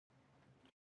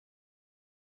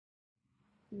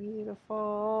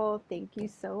Beautiful. Thank you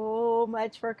so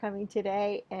much for coming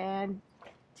today. And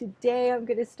today I'm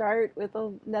going to start with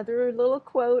another little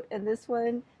quote, and this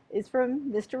one is from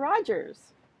Mr.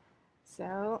 Rogers.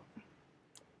 So,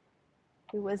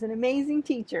 he was an amazing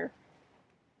teacher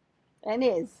and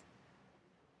is.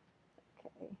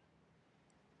 Okay.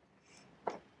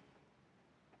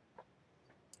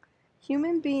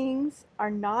 Human beings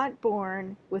are not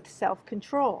born with self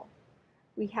control.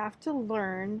 We have to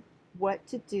learn what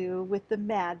to do with the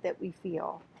mad that we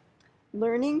feel.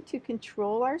 Learning to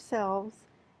control ourselves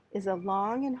is a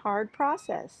long and hard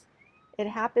process. It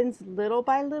happens little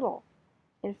by little.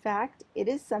 In fact, it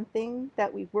is something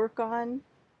that we work on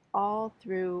all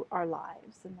through our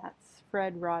lives. And that's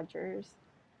Fred Rogers,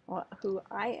 who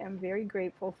I am very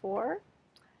grateful for.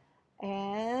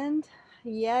 And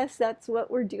yes, that's what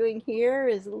we're doing here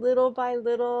is little by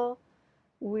little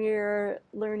we're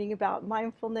learning about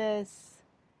mindfulness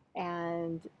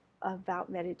and about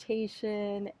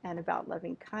meditation and about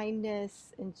loving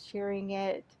kindness and sharing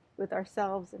it with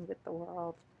ourselves and with the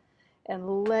world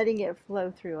and letting it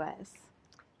flow through us.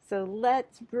 So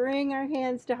let's bring our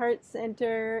hands to heart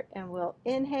center and we'll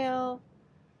inhale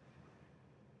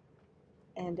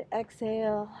and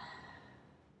exhale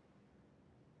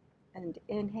and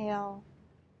inhale.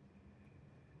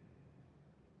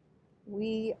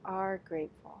 We are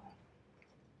grateful.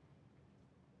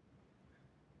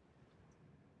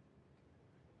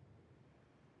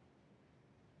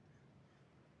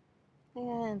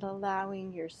 And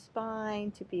allowing your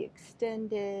spine to be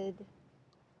extended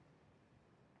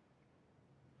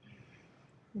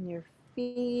and your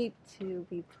feet to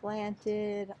be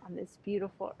planted on this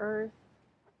beautiful earth.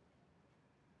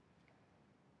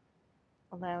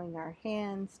 Allowing our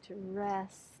hands to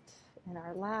rest in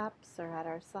our laps or at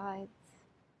our sides.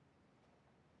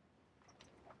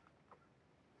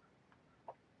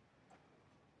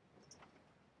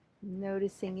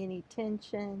 Noticing any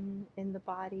tension in the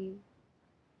body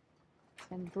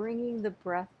and bringing the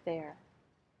breath there.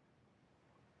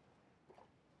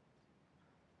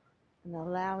 And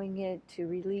allowing it to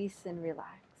release and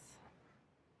relax.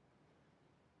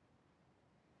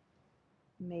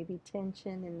 Maybe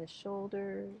tension in the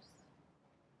shoulders.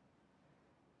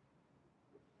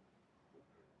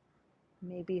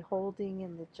 Maybe holding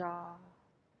in the jaw.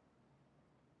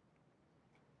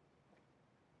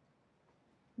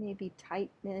 Maybe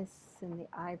tightness in the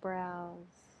eyebrows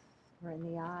or in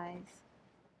the eyes.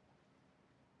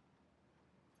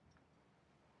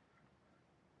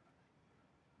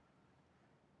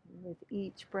 With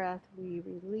each breath, we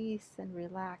release and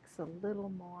relax a little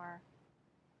more.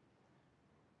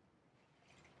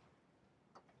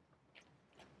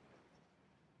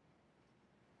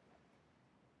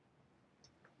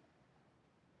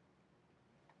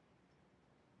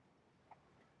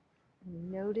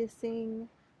 And noticing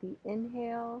the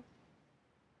inhale,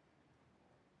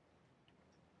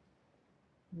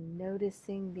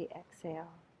 noticing the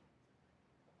exhale.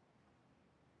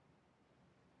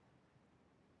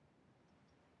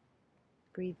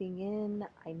 Breathing in,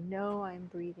 I know I'm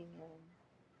breathing in.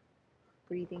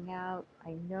 Breathing out,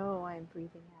 I know I'm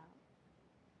breathing out.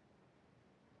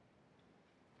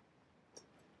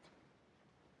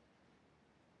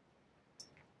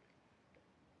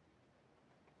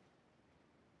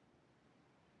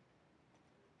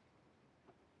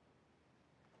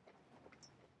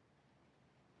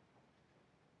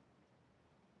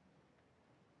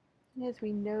 And as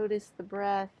we notice the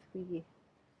breath, we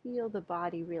feel the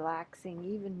body relaxing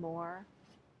even more.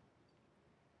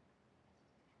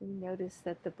 We notice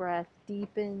that the breath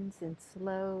deepens and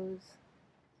slows.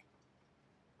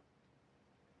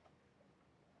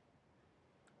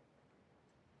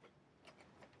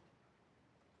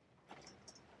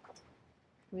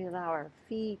 We allow our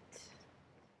feet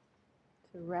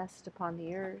to rest upon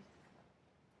the earth.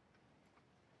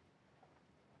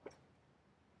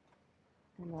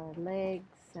 And our legs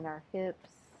and our hips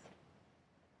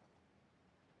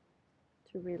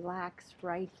to relax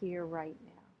right here, right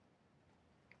now.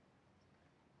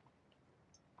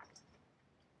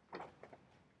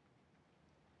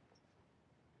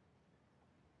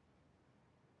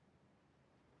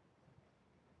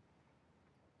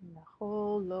 And the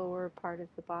whole lower part of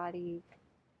the body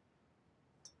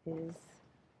is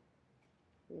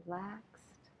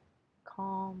relaxed,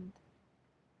 calmed.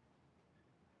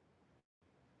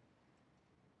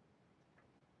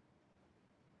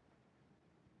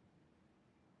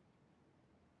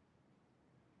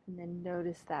 And then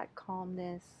notice that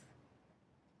calmness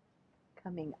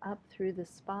coming up through the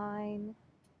spine,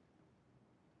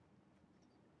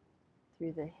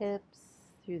 through the hips,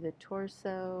 through the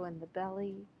torso and the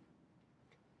belly.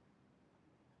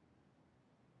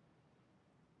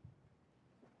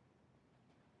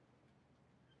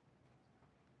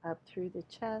 up through the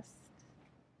chest,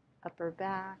 upper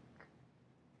back,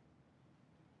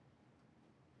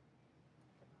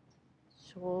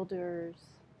 shoulders,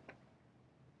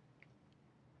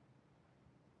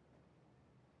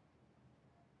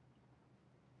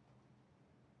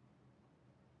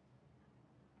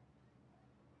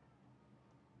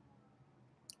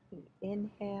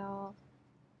 inhale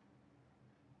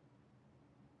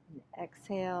and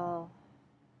exhale.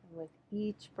 And with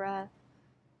each breath,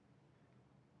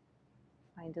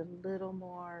 find a little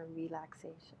more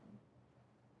relaxation.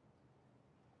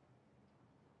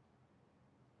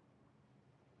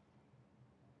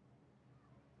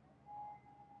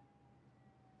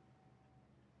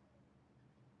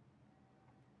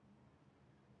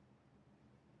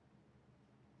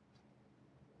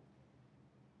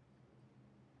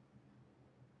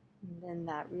 And then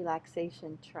that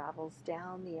relaxation travels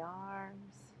down the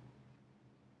arms,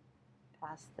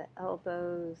 past the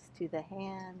elbows to the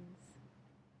hands.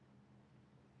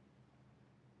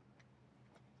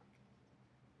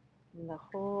 And the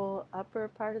whole upper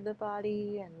part of the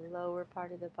body and lower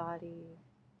part of the body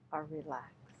are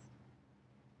relaxed.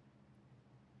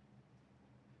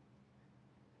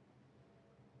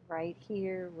 Right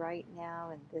here, right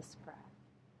now, in this breath.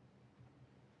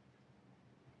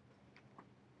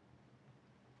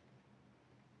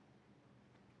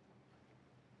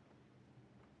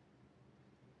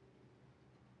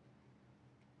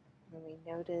 And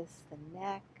we notice the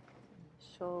neck, and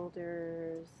the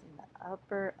shoulders, and the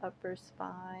upper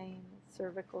spine,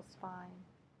 cervical spine.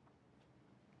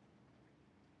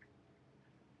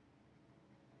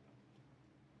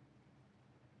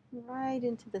 Right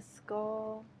into the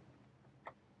skull,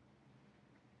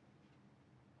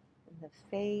 and the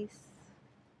face,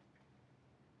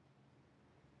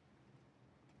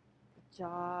 the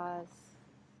jaws,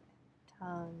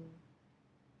 tongue,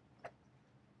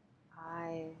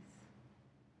 eyes.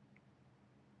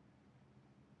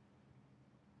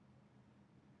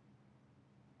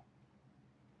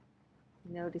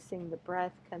 Noticing the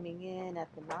breath coming in at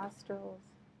the nostrils,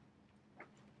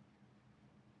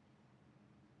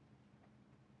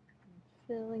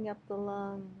 filling up the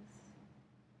lungs,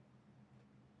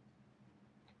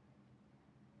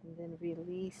 and then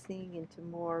releasing into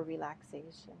more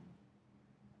relaxation.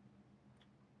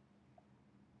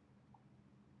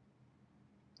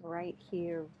 Right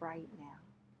here, right now.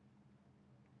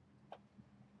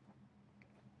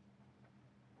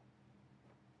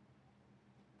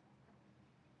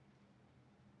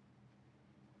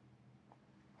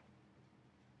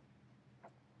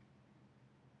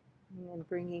 And then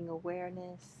bringing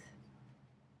awareness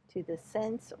to the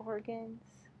sense organs,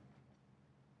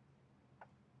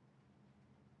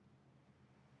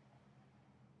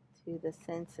 to the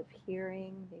sense of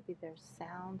hearing. Maybe there's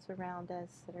sounds around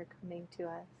us that are coming to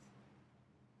us.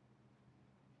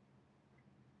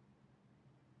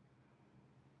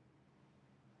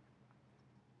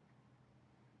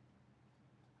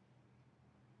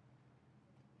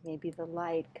 Maybe the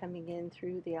light coming in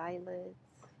through the eyelids.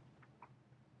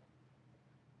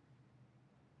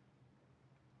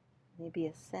 Maybe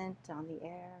a scent on the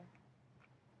air.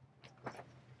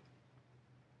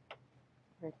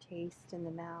 Or a taste in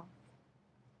the mouth.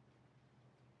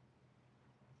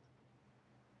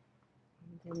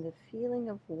 And then the feeling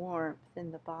of warmth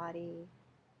in the body.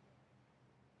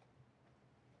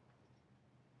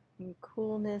 And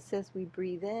coolness as we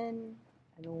breathe in,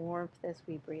 and warmth as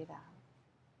we breathe out.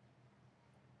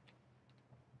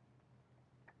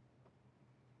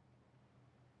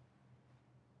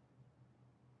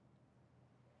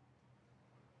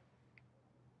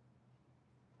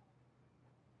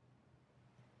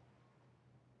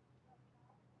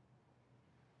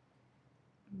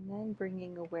 And then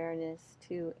bringing awareness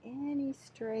to any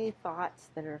stray thoughts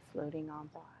that are floating on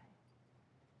by.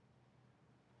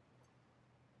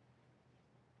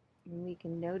 And we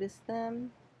can notice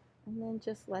them and then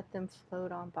just let them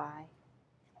float on by,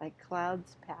 like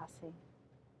clouds passing.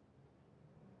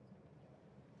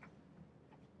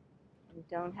 You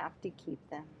don't have to keep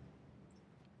them.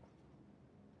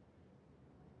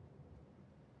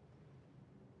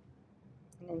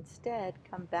 And instead,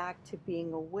 come back to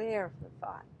being aware of the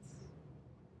thoughts.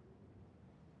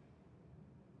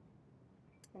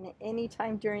 And at any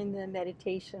time during the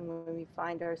meditation when we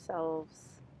find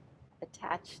ourselves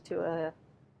attached to a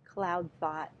cloud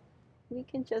thought, we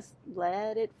can just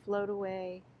let it float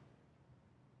away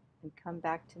and come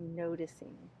back to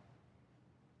noticing.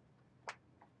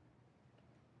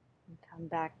 And come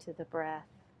back to the breath.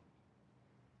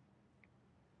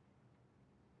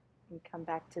 And come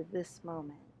back to this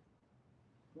moment.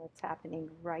 What's happening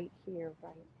right here,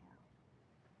 right now.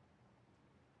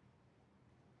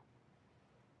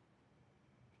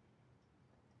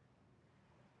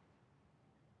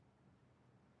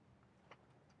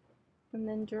 And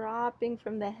then dropping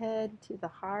from the head to the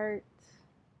heart.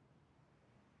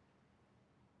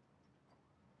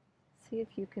 See if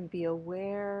you can be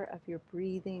aware of your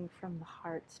breathing from the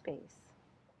heart space.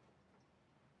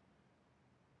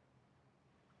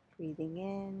 Breathing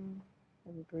in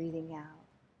and breathing out.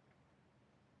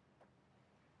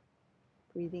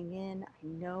 Breathing in, I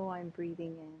know I'm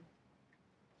breathing in.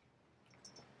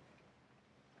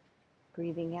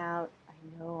 Breathing out, I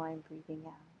know I'm breathing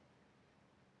out.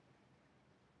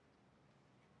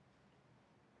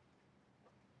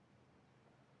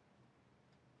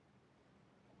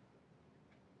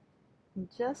 And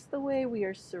just the way we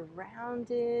are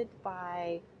surrounded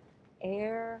by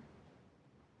air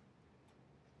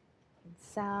and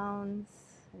sounds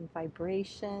and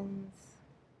vibrations,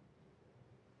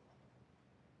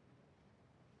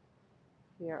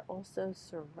 we are also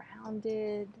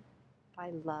surrounded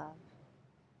by love.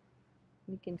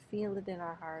 We can feel it in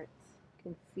our hearts, we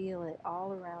can feel it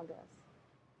all around us.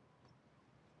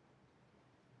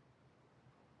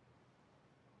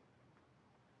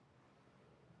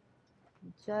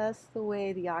 Just the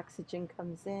way the oxygen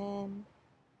comes in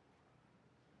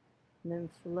and then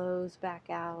flows back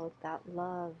out, that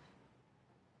love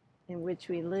in which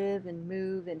we live and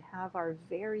move and have our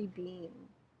very being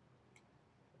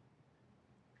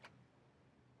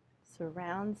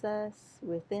surrounds us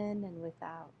within and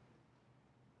without,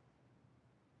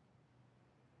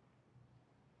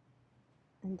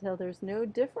 until there's no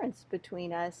difference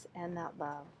between us and that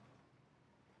love.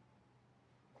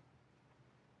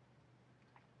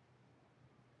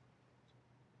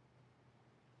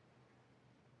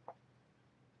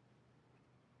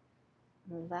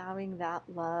 Allowing that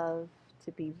love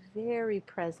to be very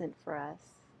present for us.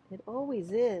 It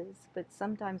always is, but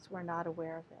sometimes we're not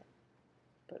aware of it.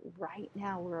 But right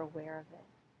now we're aware of it.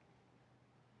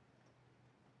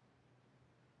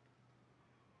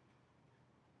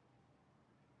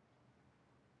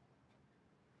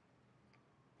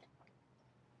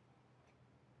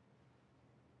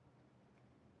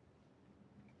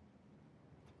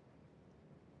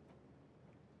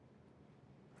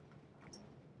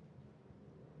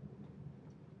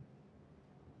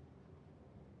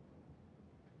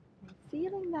 And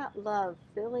feeling that love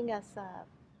filling us up,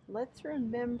 let's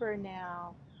remember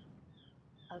now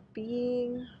of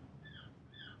being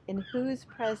in whose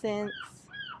presence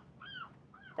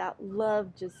that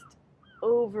love just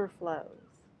overflows,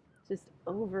 just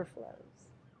overflows.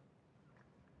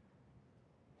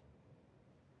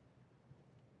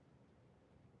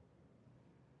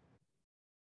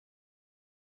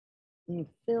 And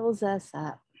fills us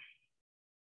up.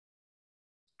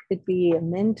 Could be a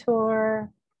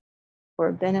mentor or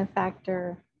a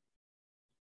benefactor.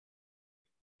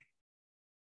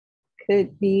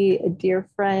 Could be a dear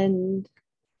friend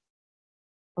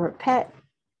or a pet,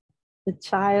 a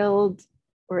child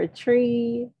or a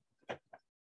tree.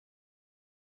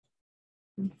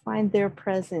 And find their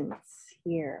presence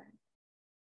here.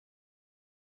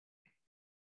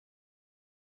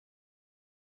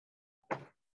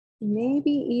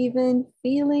 Maybe even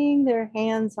feeling their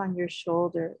hands on your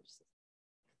shoulders,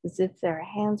 as if their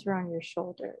hands were on your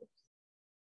shoulders,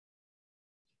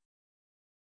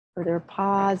 or their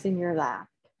paws in your lap.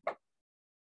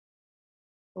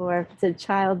 Or if it's a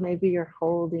child, maybe you're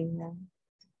holding them.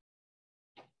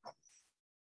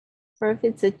 Or if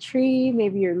it's a tree,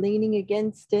 maybe you're leaning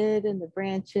against it and the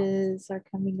branches are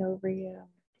coming over you.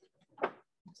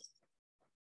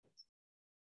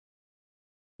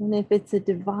 And if it's the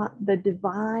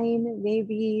divine,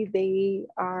 maybe they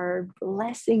are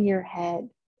blessing your head.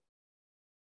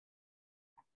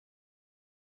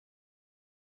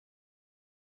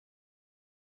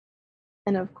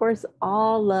 And of course,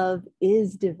 all love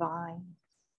is divine.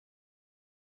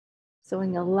 So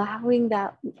in allowing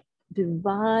that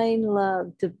divine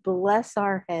love to bless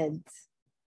our heads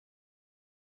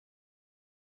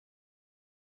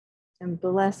and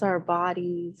bless our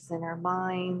bodies and our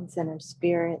minds and our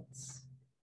spirits,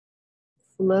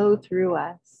 flow through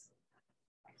us.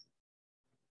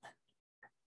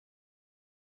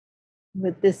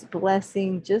 With this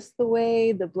blessing, just the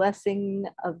way the blessing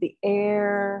of the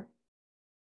air,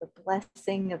 the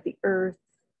blessing of the earth,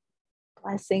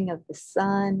 blessing of the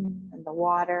sun and the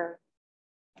water,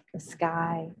 the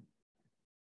sky,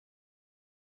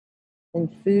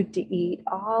 and food to eat.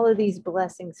 All of these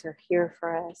blessings are here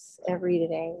for us every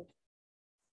day.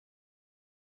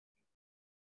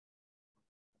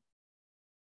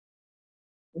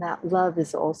 And that love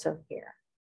is also here.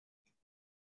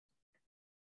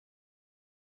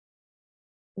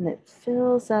 And it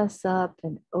fills us up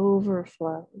and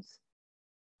overflows.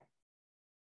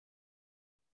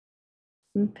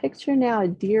 And picture now a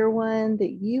dear one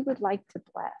that you would like to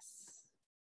bless.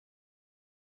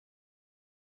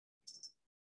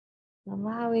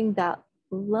 Allowing that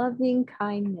loving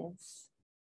kindness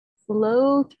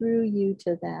flow through you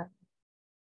to them.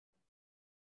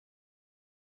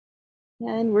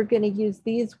 And we're going to use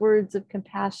these words of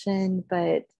compassion,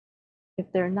 but if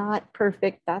they're not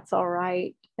perfect, that's all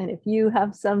right. And if you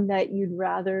have some that you'd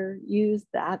rather use,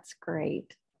 that's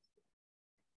great.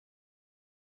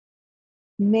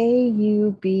 May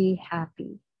you be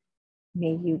happy.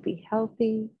 May you be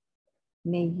healthy.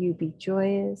 May you be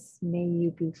joyous. May you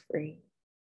be free.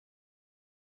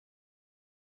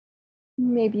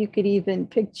 Maybe you could even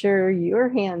picture your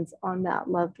hands on that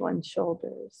loved one's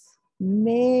shoulders.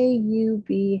 May you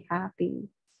be happy.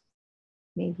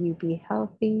 May you be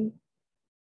healthy.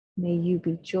 May you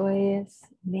be joyous.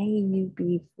 May you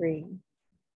be free.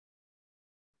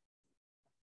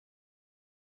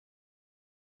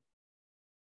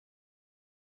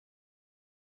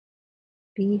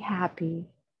 Be happy.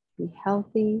 Be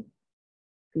healthy.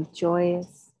 Be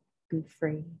joyous. Be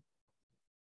free.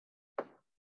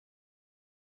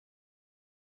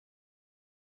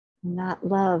 And that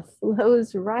love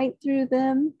flows right through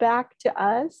them back to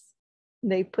us.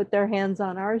 They put their hands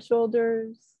on our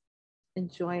shoulders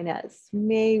and join us.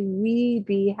 May we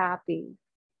be happy.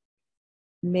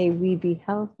 May we be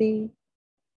healthy.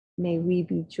 May we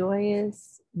be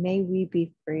joyous. May we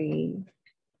be free.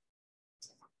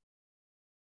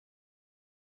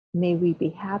 May we be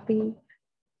happy.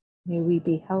 May we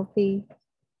be healthy.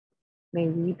 May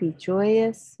we be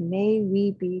joyous. May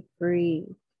we be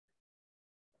free.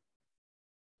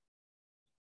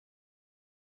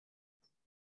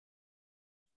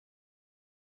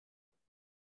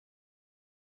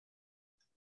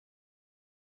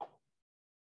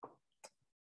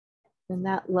 And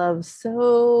that love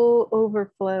so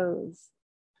overflows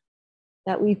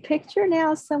that we picture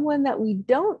now someone that we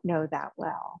don't know that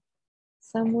well,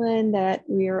 someone that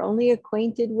we are only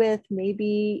acquainted with,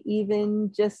 maybe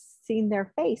even just seen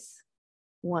their face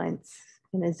once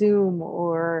in a Zoom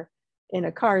or in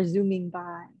a car zooming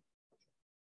by.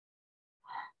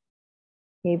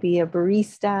 Maybe a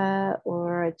barista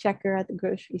or a checker at the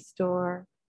grocery store,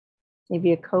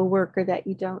 maybe a coworker that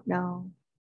you don't know,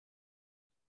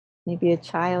 maybe a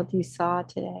child you saw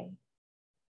today.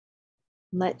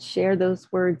 Let's share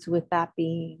those words with that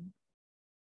being.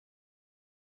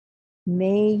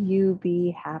 May you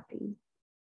be happy.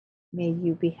 May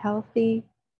you be healthy.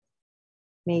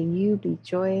 May you be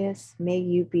joyous. May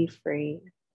you be free.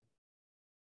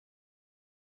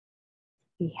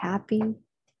 Be happy.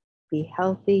 Be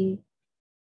healthy.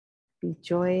 Be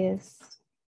joyous.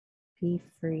 Be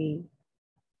free.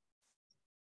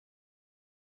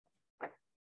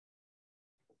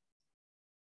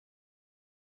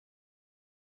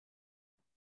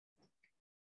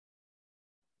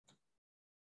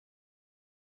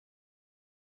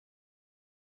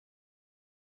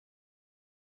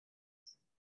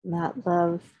 And that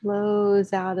love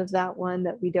flows out of that one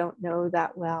that we don't know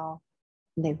that well.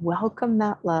 And they welcome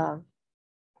that love.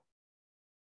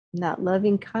 And that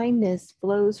loving kindness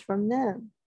flows from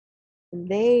them. And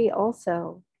they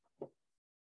also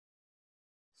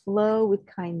flow with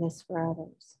kindness for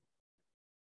others.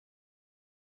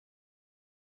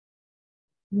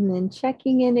 And then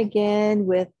checking in again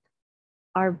with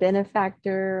our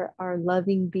benefactor, our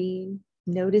loving being,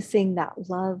 noticing that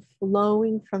love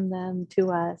flowing from them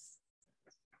to us.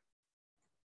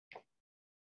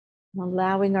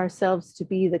 Allowing ourselves to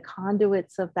be the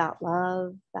conduits of that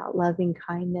love, that loving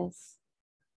kindness,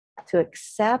 to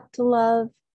accept love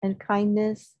and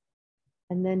kindness,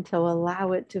 and then to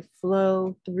allow it to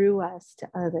flow through us to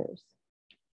others.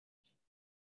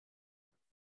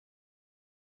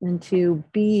 And to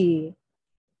be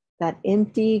that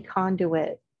empty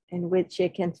conduit in which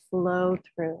it can flow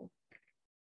through.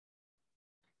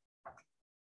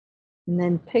 And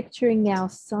then picturing now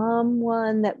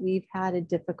someone that we've had a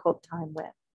difficult time with.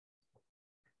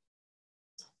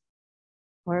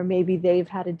 Or maybe they've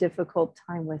had a difficult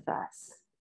time with us.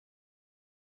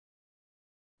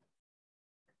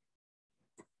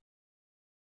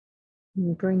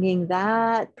 And bringing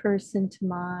that person to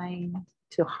mind,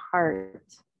 to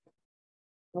heart.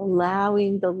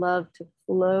 Allowing the love to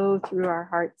flow through our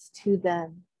hearts to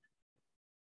them.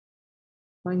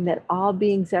 Knowing that all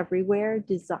beings everywhere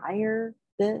desire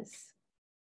this.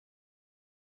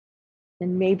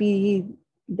 And maybe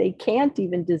they can't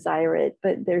even desire it,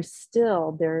 but their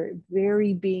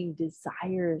very being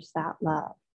desires that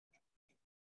love.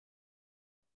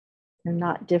 They're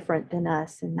not different than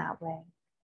us in that way.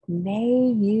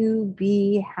 May you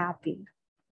be happy.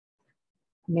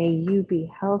 May you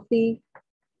be healthy.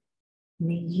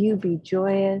 May you be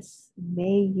joyous.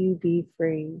 May you be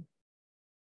free.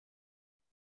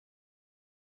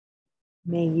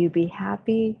 May you be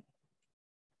happy.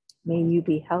 May you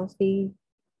be healthy.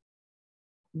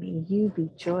 May you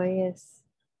be joyous.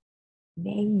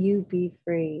 May you be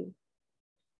free.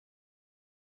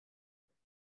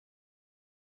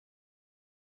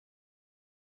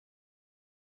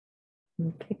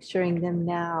 And picturing them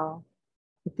now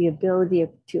with the ability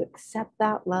to accept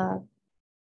that love,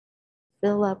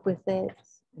 fill up with it,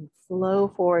 and flow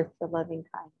forth the loving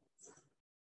kindness.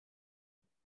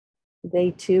 They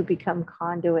too become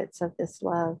conduits of this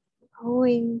love,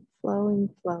 flowing, flowing,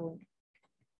 flowing.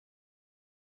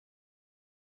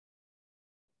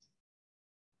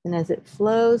 And as it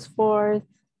flows forth,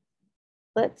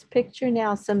 let's picture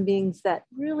now some beings that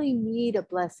really need a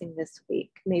blessing this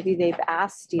week. Maybe they've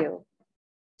asked you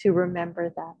to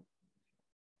remember them.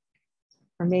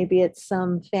 Or maybe it's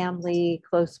some family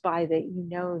close by that you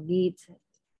know needs it,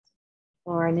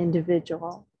 or an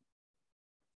individual.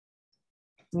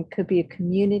 It could be a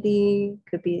community,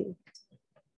 could be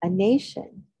a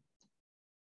nation.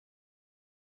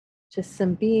 Just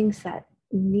some beings that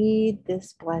need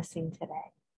this blessing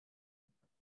today.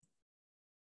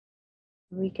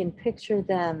 We can picture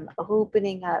them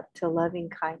opening up to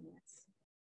loving kindness.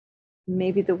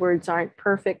 Maybe the words aren't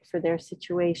perfect for their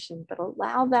situation, but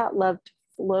allow that love to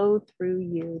flow through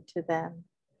you to them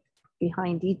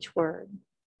behind each word.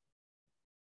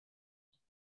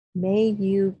 May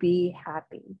you be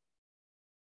happy.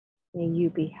 May you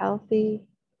be healthy.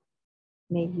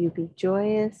 May you be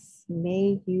joyous.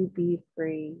 May you be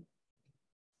free.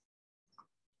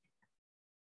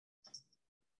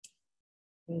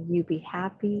 May you be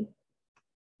happy.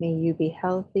 May you be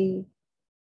healthy.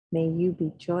 May you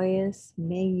be joyous.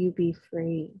 May you be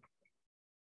free.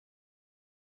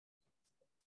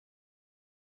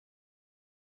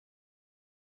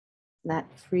 That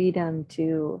freedom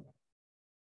to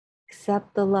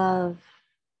accept the love,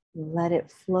 let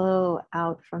it flow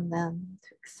out from them,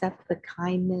 to accept the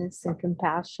kindness and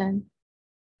compassion,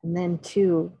 and then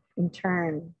to, in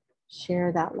turn,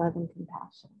 share that love and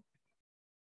compassion.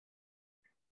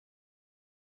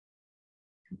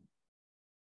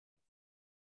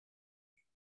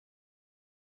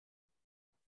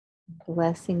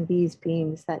 Blessing these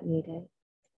beings that need it.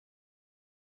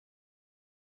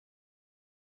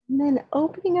 And then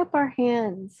opening up our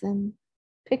hands and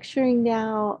picturing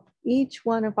now each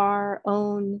one of our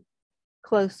own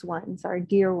close ones, our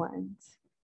dear ones.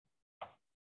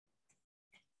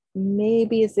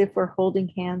 Maybe as if we're holding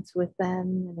hands with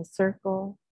them in a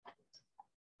circle.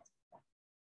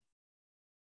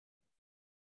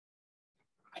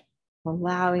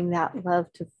 Allowing that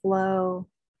love to flow.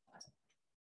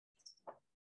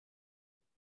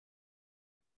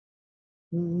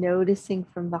 Noticing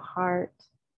from the heart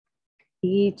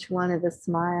each one of the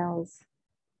smiles.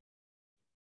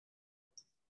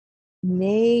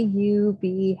 May you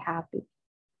be happy.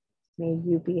 May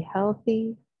you be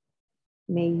healthy.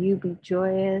 May you be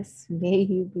joyous. May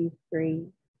you be free.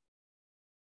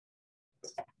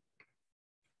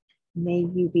 May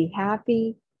you be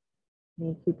happy.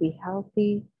 May you be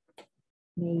healthy.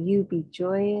 May you be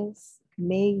joyous.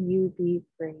 May you be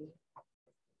free.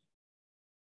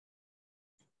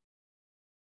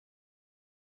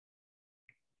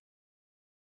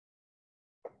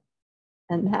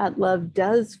 And that love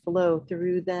does flow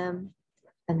through them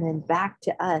and then back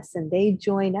to us, and they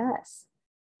join us.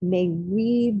 May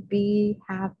we be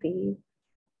happy.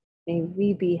 May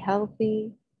we be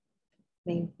healthy.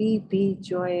 May we be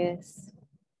joyous.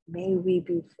 May we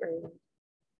be free.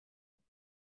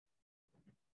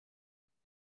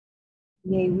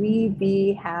 May we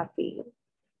be happy.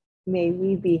 May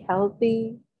we be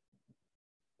healthy.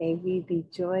 May we be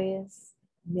joyous.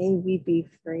 May we be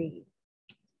free.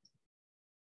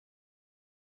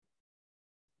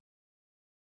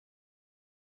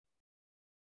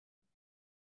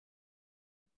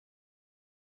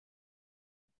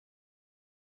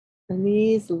 And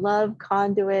these love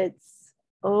conduits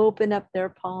open up their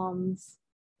palms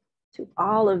to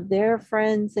all of their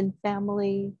friends and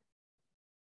family.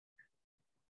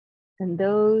 And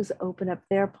those open up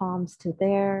their palms to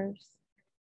theirs.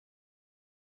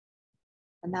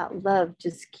 And that love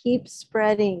just keeps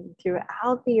spreading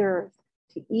throughout the earth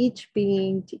to each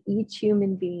being, to each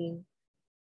human being.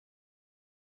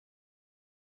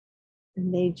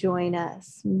 And they join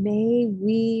us. May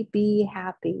we be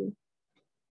happy.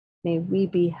 May we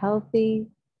be healthy.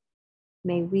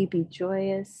 May we be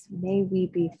joyous. May we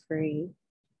be free.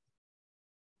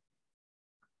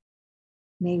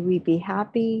 May we be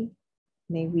happy.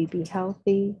 May we be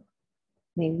healthy.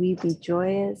 May we be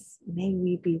joyous. May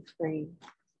we be free.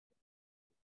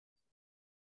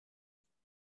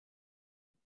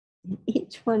 And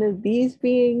each one of these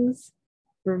beings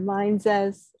reminds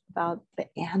us about the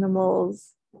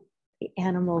animals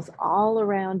all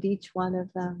around each one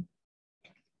of them,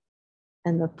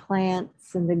 and the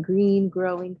plants and the green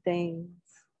growing things,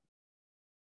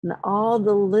 and all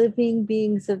the living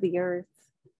beings of the earth.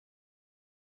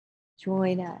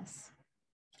 Join us.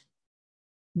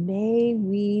 May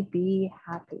we be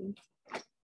happy.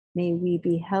 May we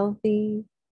be healthy.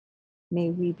 May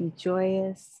we be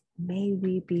joyous. May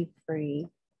we be free.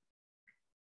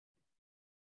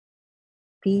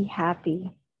 Be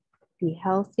happy. Be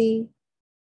healthy.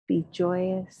 Be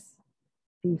joyous.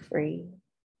 Be free.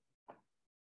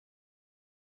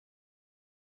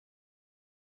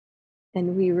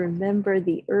 And we remember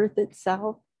the earth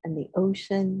itself and the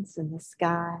oceans and the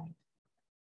sky,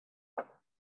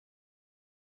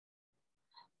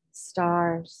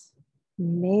 stars.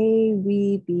 May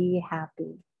we be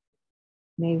happy.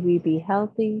 May we be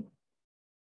healthy.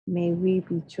 May we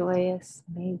be joyous.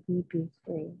 May we be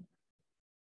free.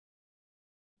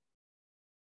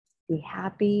 Be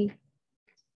happy.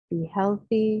 Be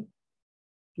healthy.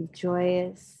 Be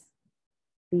joyous.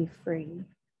 Be free.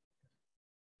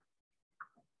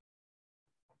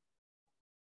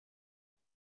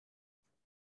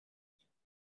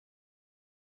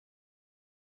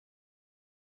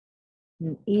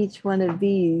 And each one of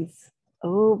these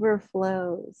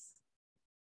overflows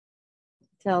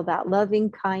till that loving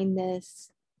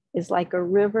kindness is like a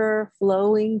river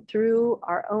flowing through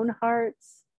our own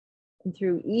hearts and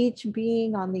through each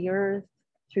being on the earth,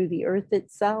 through the earth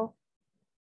itself,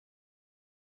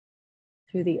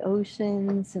 through the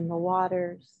oceans and the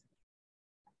waters,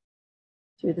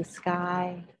 through the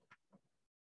sky,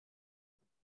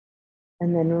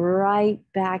 and then right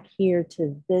back here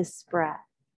to this breath.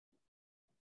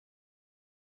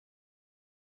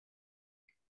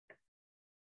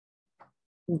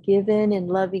 Given in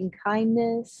loving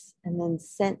kindness and then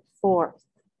sent forth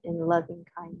in loving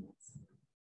kindness.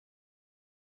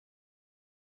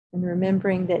 And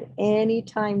remembering that any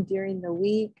time during the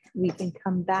week, we can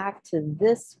come back to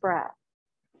this breath,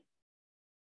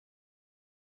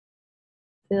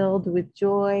 filled with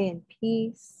joy and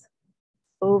peace,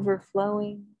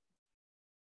 overflowing,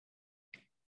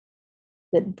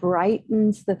 that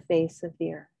brightens the face of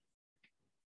the earth.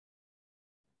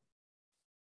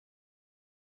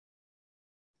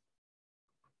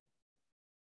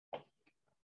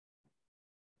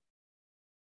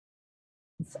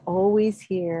 It's always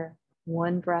here,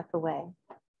 one breath away.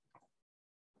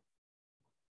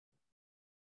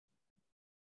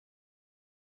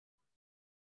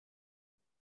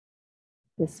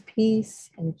 This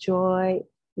peace and joy,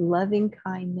 loving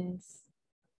kindness,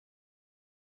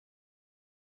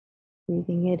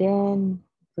 breathing it in,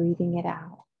 breathing it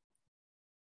out.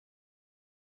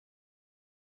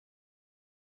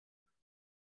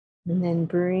 And then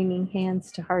bringing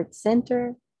hands to heart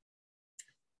center,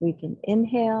 we can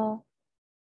inhale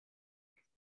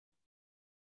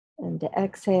and to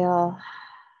exhale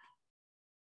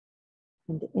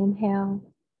and to inhale.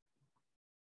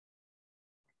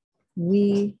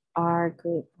 We are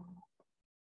grateful.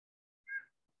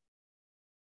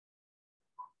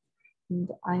 And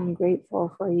I'm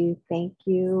grateful for you. Thank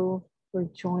you for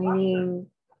joining,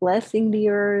 blessing the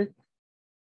earth.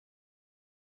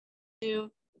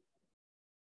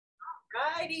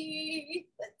 Alrighty,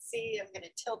 let's see, I'm going to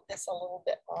tilt this a little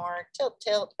bit more.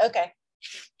 Tilt. Okay.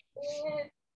 And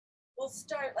we'll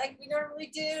start like we normally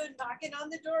do, knocking on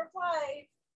the door of life.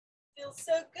 Feels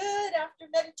so good after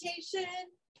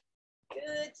meditation.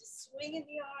 Good, just swinging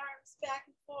the arms back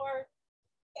and forth.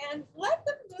 And let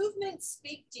the movement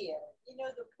speak to you. You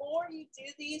know, the more you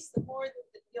do these, the more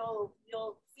that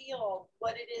you'll feel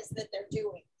what it is that they're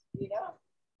doing, you know?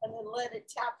 And then let it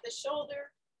tap the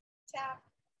shoulder. Tap,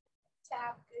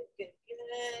 tap, good.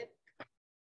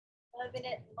 Loving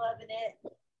it.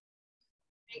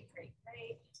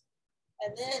 Great.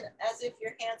 And then as if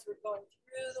your hands were going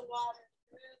through the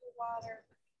water,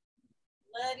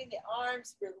 letting the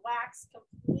arms relax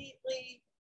completely.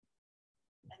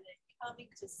 And then coming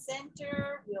to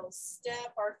center, we'll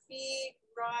step our feet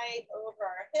right over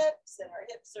our hips, and our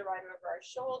hips are right over our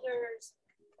shoulders.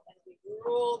 And we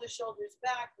roll the shoulders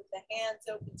back with the hands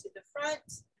open to the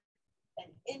front.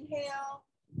 And inhale.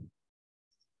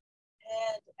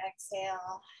 And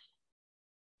exhale.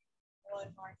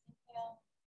 One more inhale.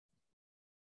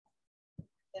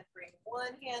 Then bring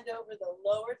one hand over the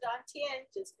lower dantian,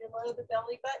 just below the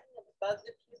belly button and above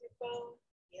the pubic bone.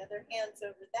 The other hand's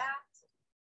over that.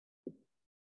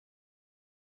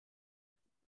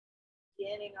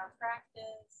 beginning our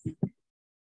practice.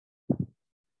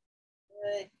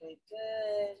 Good, good,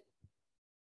 good.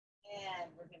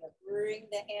 And we're going to bring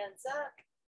the hands up.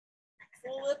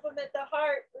 Flip them at the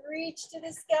heart. Reach to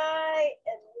the sky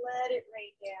and let it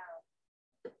rain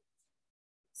down.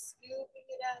 Scooping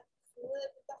it up.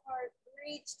 Flip at the heart.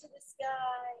 Reach to the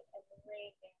sky and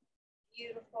rain down.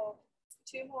 Beautiful.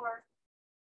 Two more.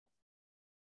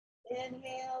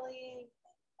 Inhaling,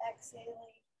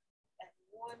 exhaling, and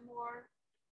one more.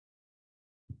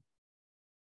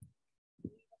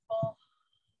 Beautiful.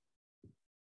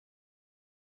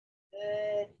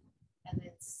 Good. And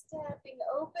then stepping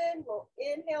open, we'll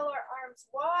inhale our arms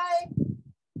wide.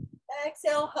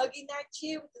 Exhale, hugging that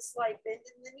Qi with a slight bend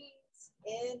in the knees.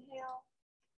 Inhale.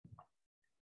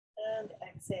 And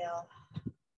exhale.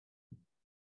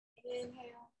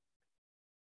 Inhale.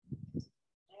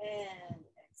 And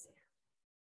exhale.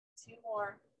 Two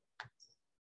more.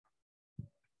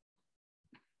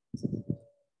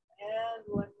 And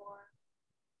one more.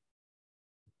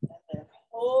 And then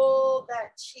hold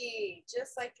that Qi,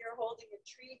 just like you're holding a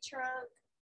tree trunk.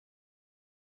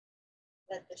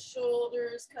 Let the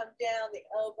shoulders come down, the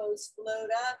elbows float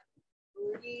up.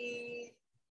 Breathe.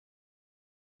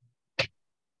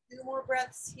 2 more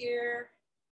breaths here.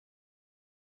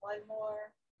 1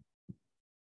 more.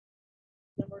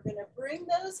 Then we're gonna bring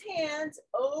those hands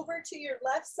over to your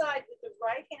left side with the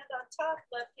right hand on top,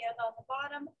 left hand on the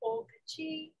bottom. Hold the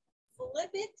Qi,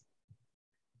 flip it,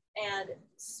 and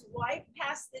swipe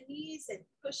past the knees and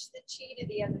push the Qi to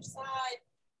the other side.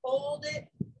 Hold it,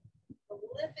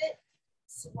 flip it,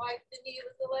 swipe the knee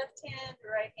with the left hand, the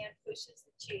right hand pushes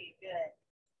the Qi. Good.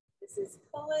 This is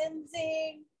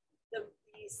cleansing the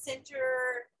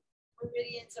center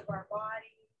meridians of our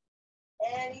body.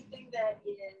 Anything that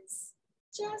is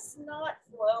just not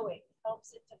flowing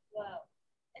helps it to flow.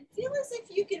 And feel as if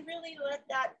you can really let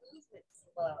that movement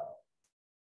flow.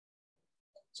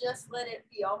 Just let it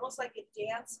be almost like a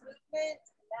dance movement,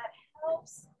 and that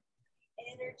helps the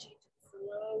energy to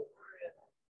flow through.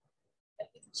 And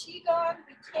with Qi Gong,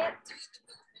 we can't do the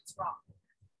movements wrong.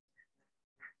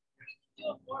 We can do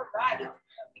it more right.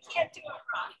 We can't do it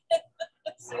wrong.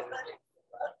 So let it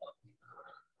flow.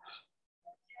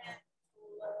 And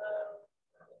flow.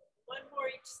 1 more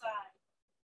each side.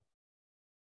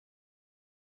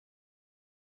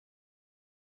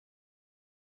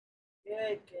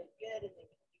 Good, good, good. And then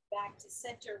back to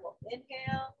center. We'll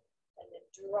inhale and then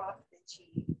drop the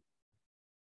Qi.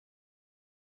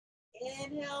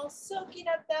 Inhale, soaking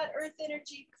up that earth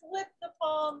energy. Flip the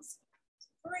palms,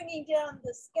 bringing down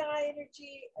the sky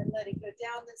energy and letting go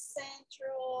down the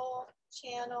central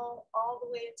channel all the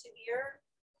way into the earth.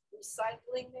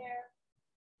 Recycling there.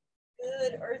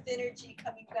 Good earth energy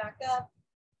coming back up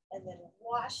and then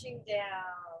washing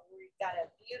down. We've got a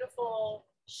beautiful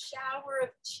shower of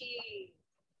Qi.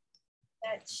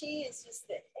 That Qi is just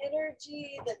the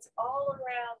energy that's all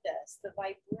around us, the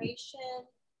vibration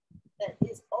that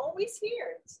is always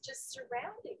here. It's just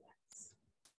surrounding us.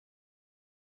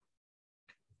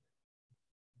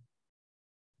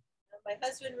 My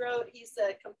husband wrote, he's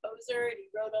a composer, and he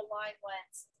wrote a line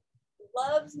once,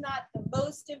 love's not the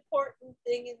most important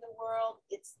thing in the world,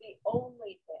 it's the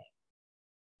only thing.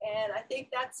 And I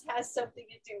think that has something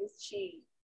to do with Qi.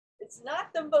 It's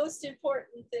not the most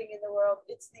important thing in the world,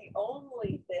 it's the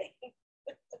only thing.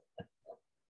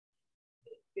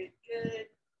 Good, good.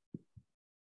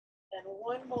 And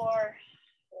 1 more,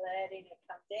 letting it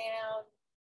come down.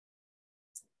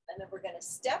 And then we're gonna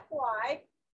step wide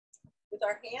with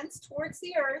our hands towards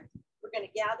the earth. We're gonna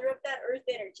gather up that earth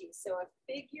energy. So a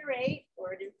figure 8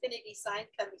 or an infinity sign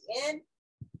coming in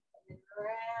and then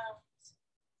around.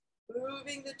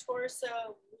 Moving the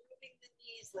torso, moving the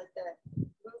knees, let the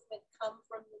movement come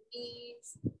from the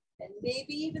knees. And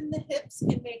maybe even the hips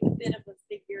can make a bit of a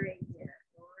figure 8 here.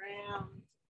 Around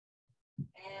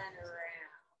and around.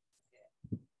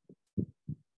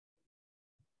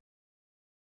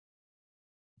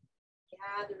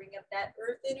 Gathering up that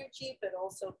earth energy, but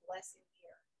also blessing the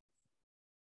earth.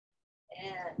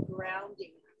 And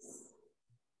grounding us.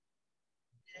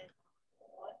 And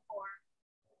 1 more.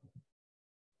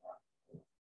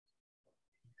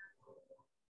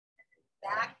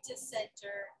 Back to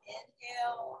center.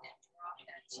 Inhale and drop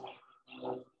that Qi.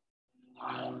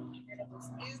 And it was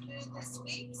new moon this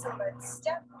week, so let's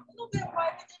step a little bit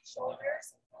wider than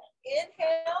shoulders.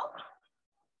 Inhale.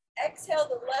 Exhale,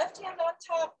 the left hand on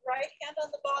top, right hand on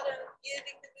the bottom,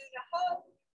 giving the moon a hug.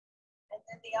 And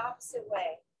then the opposite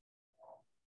way.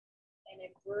 And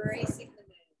embracing the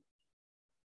moon.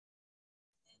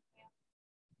 Inhale.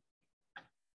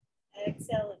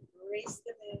 Exhale, embrace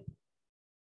the moon.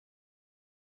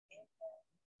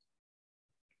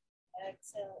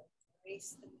 Exhale,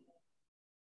 embrace the moon.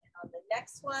 And on the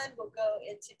next one, we'll go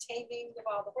into taming the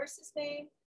wild horse's mane.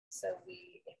 So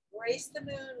we embrace the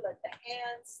moon, let the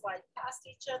hands slide past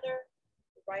each other.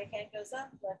 The right hand goes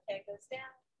up, left hand goes down,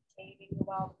 taming the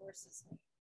wild horse's mane.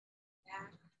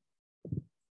 Back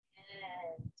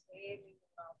and taming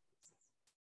the wild horse's mane.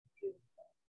 Beautiful.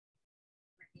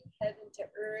 Bringing heaven to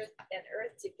earth and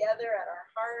earth together at our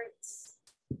hearts.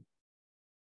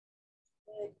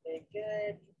 Good, good,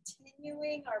 good.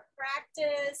 Continuing our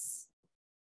practice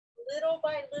little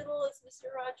by little, as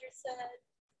Mr. Rogers said.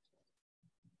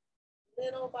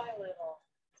 Little by little,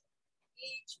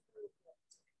 each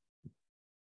movement.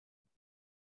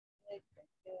 Good,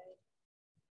 good, good.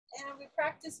 And we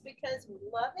practice because we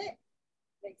love it,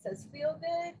 makes us feel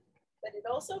good, but it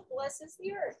also blesses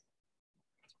the earth.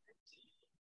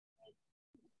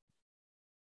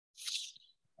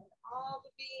 And all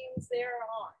the beings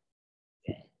thereon.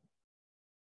 Good.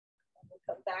 And we'll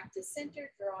come back to center,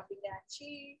 dropping that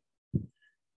chi.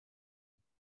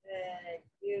 Good,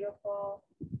 beautiful.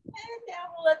 And now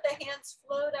we'll let the hands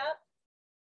float up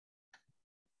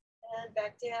and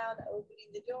back down,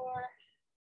 opening the door,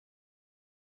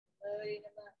 loading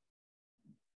them up,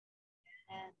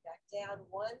 and back down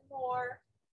one more.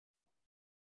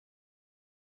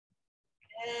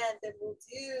 And then we'll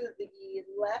do the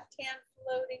left hand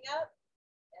floating up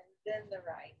and then the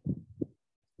right,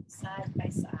 side by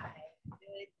side.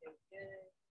 Good, good, good.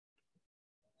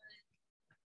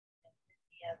 And then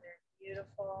the other,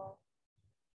 beautiful.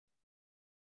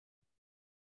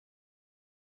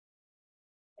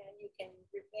 And you can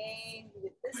remain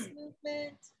with this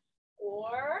movement,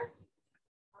 or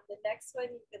on the next one,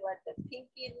 you can let the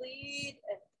pinky lead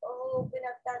and open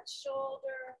up that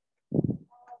shoulder,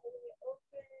 all the way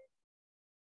open.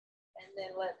 And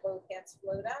then let both hands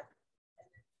float up and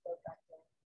then float back down.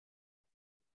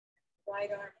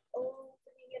 Right arm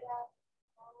opening it up,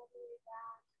 all the way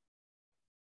back.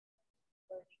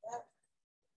 Floating up,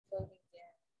 floating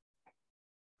down.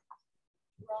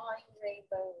 Drawing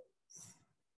rainbows.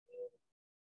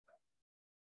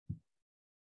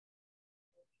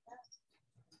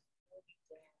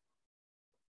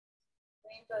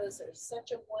 Rainbows are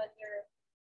such a wonder,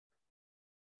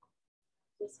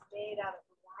 just made out of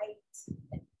light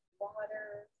and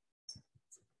water.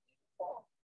 It's beautiful.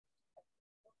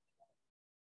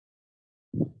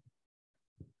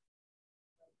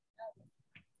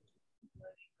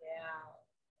 Floating down.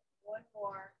 One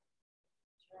more.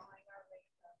 Drawing our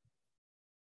rainbow.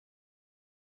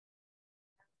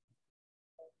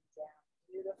 Floating down.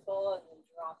 Beautiful. And then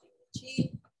dropping the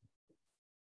chi.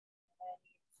 And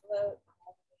you float.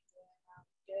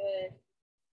 Good.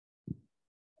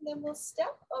 And then we'll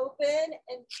step open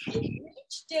and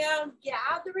reach down,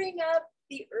 gathering up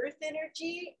the earth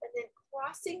energy and then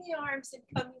crossing the arms and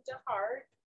coming to heart.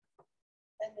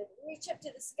 And then reach up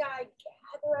to the sky,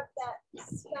 gather up that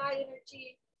sky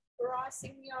energy,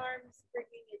 crossing the arms,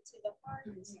 bringing it to the heart.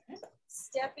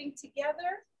 Stepping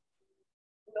together,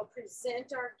 we'll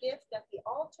present our gift at the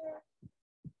altar.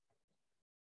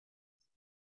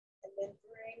 And then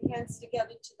bring hands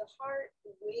together to the heart,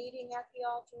 waiting at the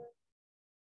altar.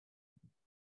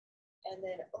 And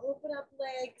then open up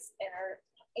legs and our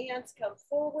hands come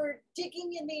forward,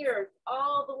 digging in the earth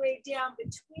all the way down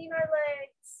between our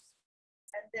legs.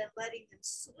 And then letting them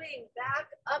swing back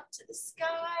up to the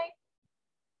sky,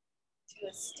 to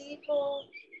a steeple.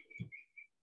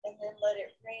 And then let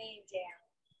it rain down.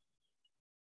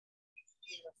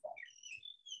 Beautiful.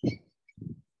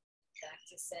 Back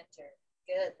to center.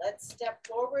 Good. Let's step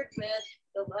forward with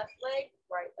the left leg,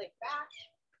 right leg back.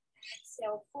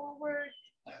 Exhale forward,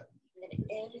 and then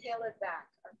inhale it back.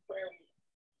 Our prayer wheel.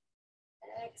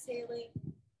 Exhaling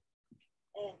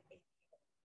and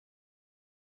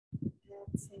inhaling.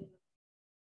 Exhaling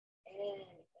and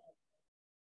inhaling.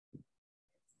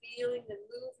 Feeling the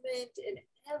movement in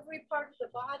every part of the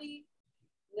body,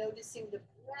 noticing the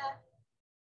breath.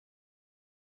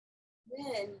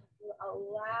 Then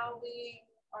allowing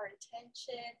our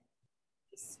intention,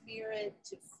 the spirit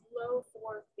to flow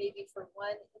forth, maybe for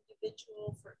one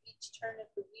individual, for each turn of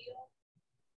the wheel,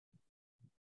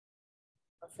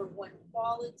 or for one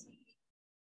quality,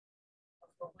 or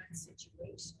for one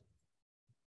situation.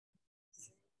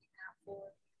 Sending that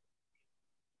forth.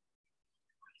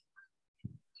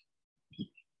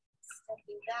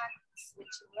 Stepping back,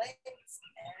 switching legs,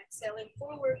 exhaling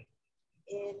forward.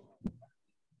 In.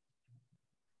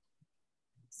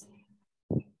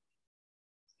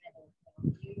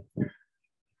 Beautiful.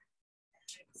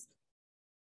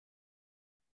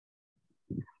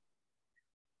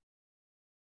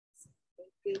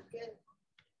 Good, good, good.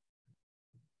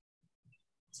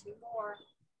 Two more.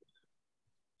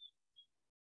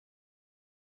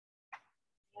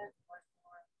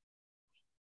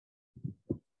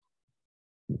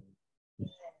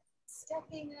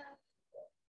 stepping up.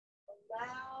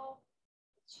 Allow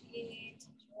the Qi to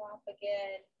drop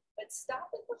again, but stop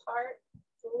at the heart,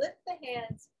 flip the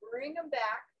hands, bring them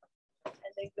back,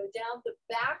 and then go down the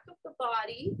back of the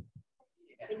body.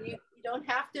 And you don't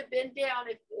have to bend down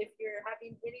if you're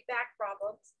having any back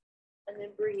problems. And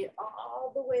then bring it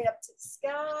all the way up to the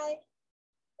sky.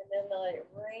 And then let it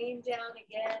rain down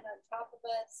again on top of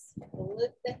us.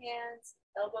 Lift the hands,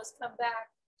 elbows come back,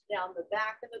 down the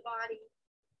back of the body,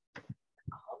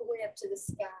 all the way up to the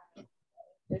sky. If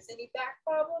there's any back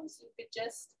problems, you could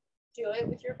just do it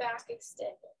with your back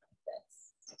extended like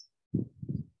this.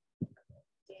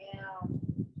 Down,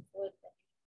 flip the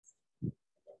hands, and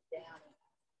then down.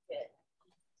 Good.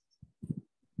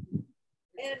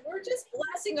 And we're just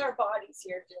blessing our bodies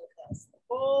here doing this. The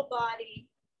whole body,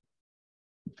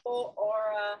 full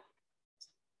aura.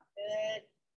 Good.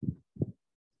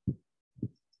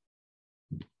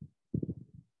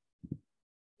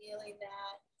 Feeling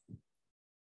that.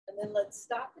 And then let's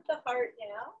stop at the heart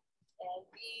now and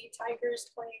be tigers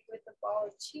playing with the ball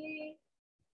of Qi.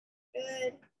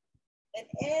 Good. And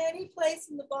any place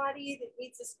in the body that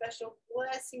needs a special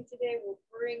blessing today, we'll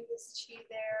bring this Qi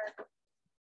there.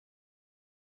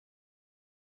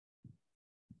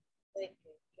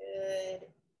 Good.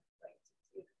 Right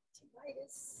to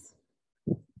tinnitus.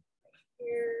 Right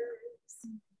here.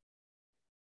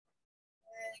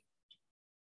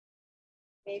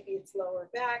 Maybe it's lower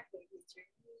back, maybe it's your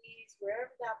knees,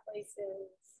 wherever that place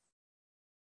is.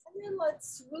 And then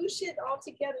let's swoosh it all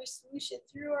together, swoosh it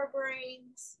through our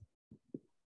brains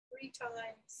 3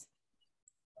 times.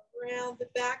 Around the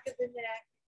back of the neck.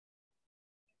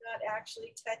 Not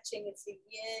actually touching, it's a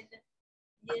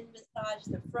yin massage,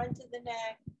 the front of the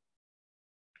neck.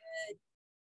 Good.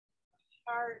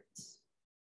 Heart.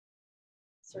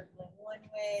 Circling one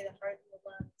way, the heart and the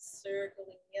lungs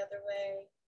circling the other way.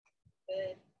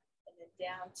 Good. And then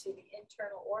down to the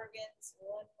internal organs,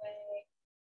 one way,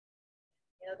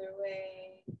 the other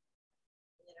way, and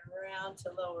then around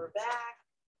to lower back,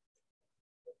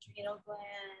 adrenal glands,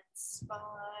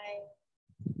 spine.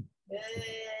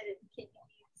 Good. And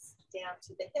kidneys down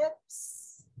to the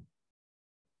hips.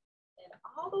 And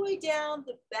all the way down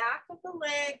the back of the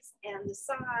legs and the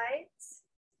sides.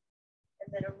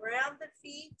 And then around the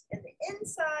feet and the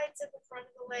insides of the front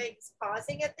of the legs,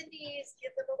 pausing at the knees,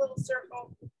 give them a little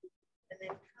circle, and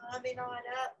then coming on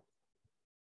up,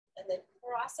 and then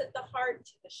cross at the heart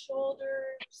to the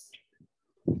shoulders,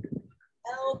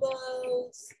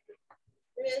 elbows,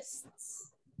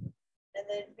 wrists, and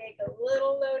then make a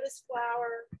little lotus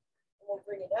flower, and we'll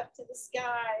bring it up to the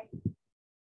sky, and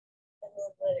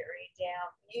then let it rain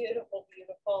down. Beautiful,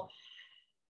 beautiful.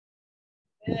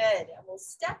 Good, and we'll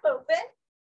step open,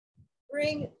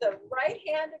 bring the right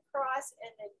hand across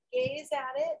and then gaze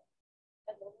at it,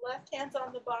 and the left hand's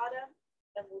on the bottom,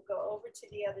 and we'll go over to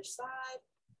the other side,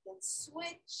 then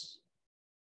switch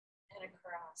and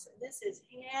across. And this is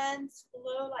hands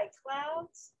flow like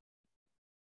clouds.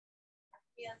 Our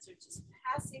hands are just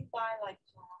passing by like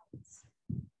clouds.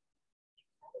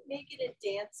 Make it a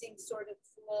dancing sort of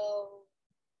flow,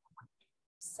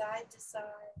 side to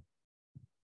side.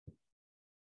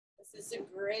 This is a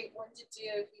great one to do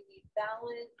if you need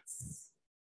balance.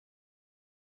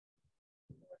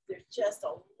 If there's just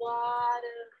a lot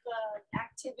of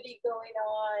activity going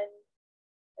on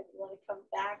and you want to come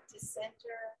back to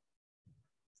center,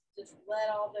 just let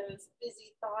all those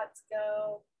busy thoughts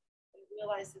go and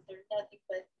realize that they're nothing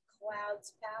but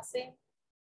clouds passing.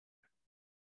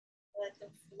 Let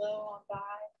them flow on by.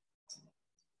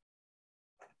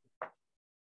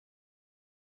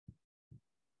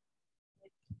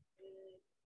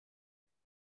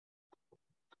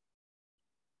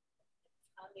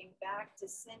 Coming back to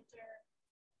center.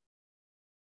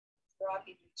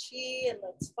 Dropping the Qi, and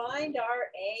let's find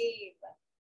our aim.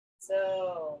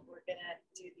 So we're gonna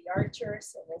do the archer.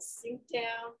 So we'll sink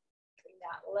down, bring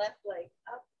that left leg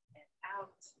up and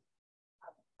out,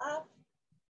 up,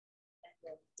 and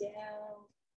then down.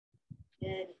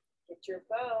 And get your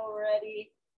bow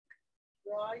ready.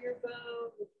 Draw your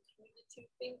bow between the 2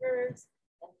 fingers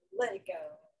and let it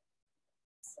go.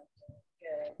 So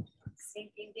good.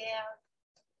 Sinking down.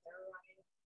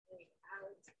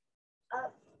 Out,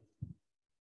 up,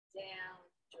 down,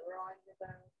 drawing the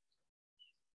bow.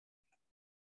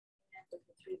 And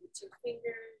looking through the 2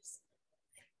 fingers.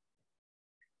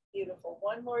 Beautiful.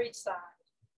 One more each side.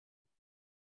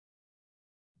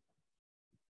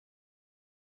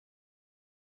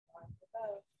 Drawing the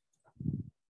bow.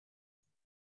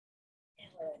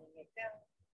 And letting it go.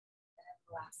 And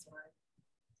the last one.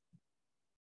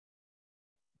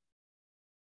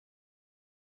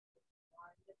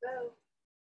 Drawing the bow.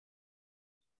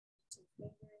 2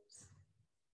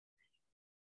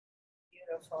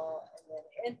 Beautiful. And then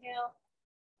inhale.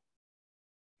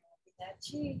 Get that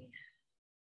chi.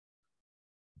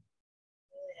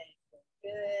 Good.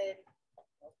 Good.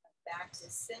 We'll come back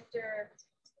to center.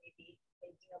 Maybe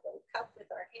making a little cup with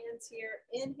our hands here.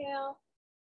 Inhale.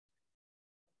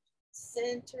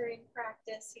 Centering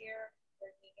practice here.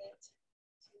 Bringing it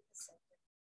to the center.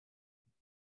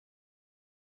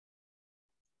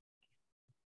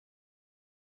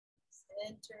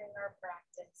 Centering our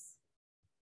practice.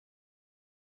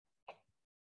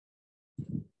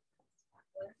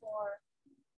 One more.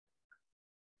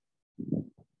 And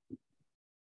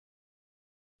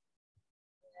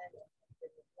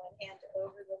one hand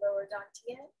over the lower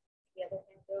dantian, the other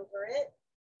hand over it.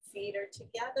 Feet are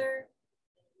together.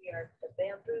 And we are the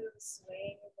bamboo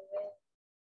swaying in the wind.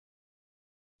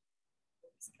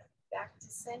 Just come back to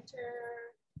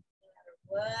center. No matter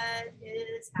what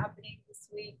is happening this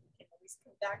week, we can always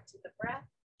come back to the breath.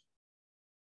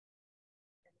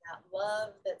 And that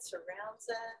love that surrounds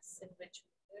us, in which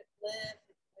we live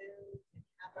and move and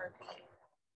have our being.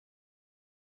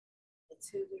 It's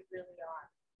who we really are.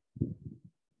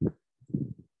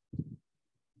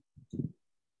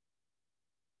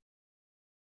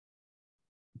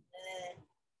 And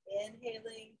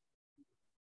inhaling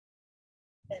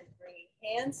and bringing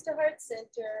hands to heart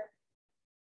center.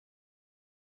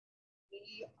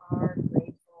 We are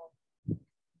grateful.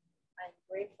 I'm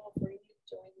grateful for you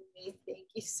joining me. Thank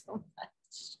you so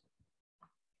much.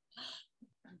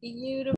 Beautiful.